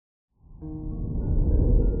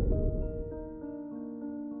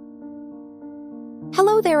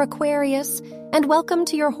Hello there, Aquarius, and welcome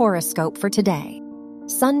to your horoscope for today,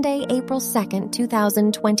 Sunday, April 2nd,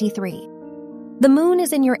 2023. The moon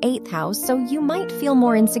is in your 8th house, so you might feel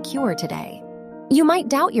more insecure today. You might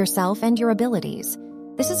doubt yourself and your abilities.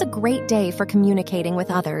 This is a great day for communicating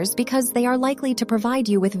with others because they are likely to provide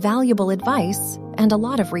you with valuable advice and a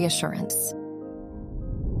lot of reassurance.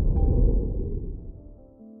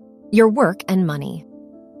 Your work and money.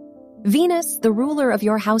 Venus, the ruler of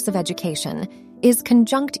your house of education, is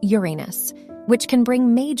conjunct Uranus, which can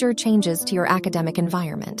bring major changes to your academic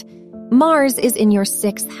environment. Mars is in your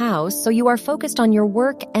 6th house, so you are focused on your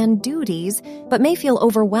work and duties, but may feel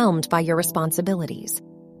overwhelmed by your responsibilities.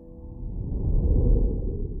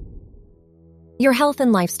 Your health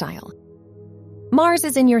and lifestyle. Mars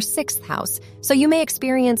is in your 6th house, so you may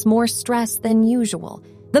experience more stress than usual.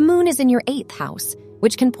 The moon is in your 8th house,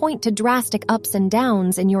 which can point to drastic ups and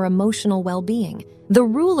downs in your emotional well-being. The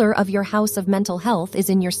ruler of your house of mental health is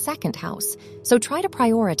in your 2nd house, so try to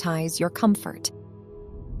prioritize your comfort.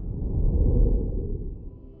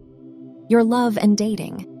 Your love and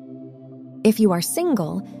dating. If you are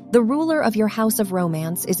single, the ruler of your house of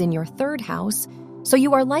romance is in your 3rd house, so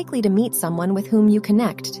you are likely to meet someone with whom you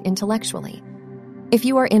connect intellectually. If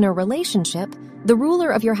you are in a relationship, the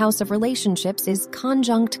ruler of your house of relationships is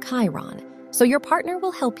conjunct Chiron, so your partner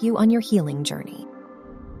will help you on your healing journey.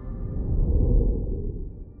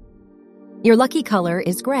 Your lucky color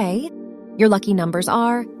is gray. Your lucky numbers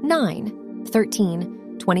are 9,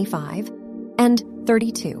 13, 25, and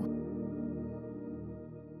 32.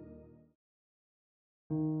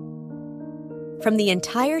 From the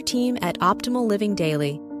entire team at Optimal Living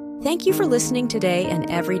Daily, thank you for listening today and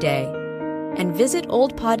every day. And visit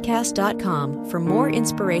oldpodcast.com for more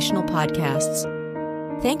inspirational podcasts.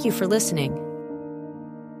 Thank you for listening.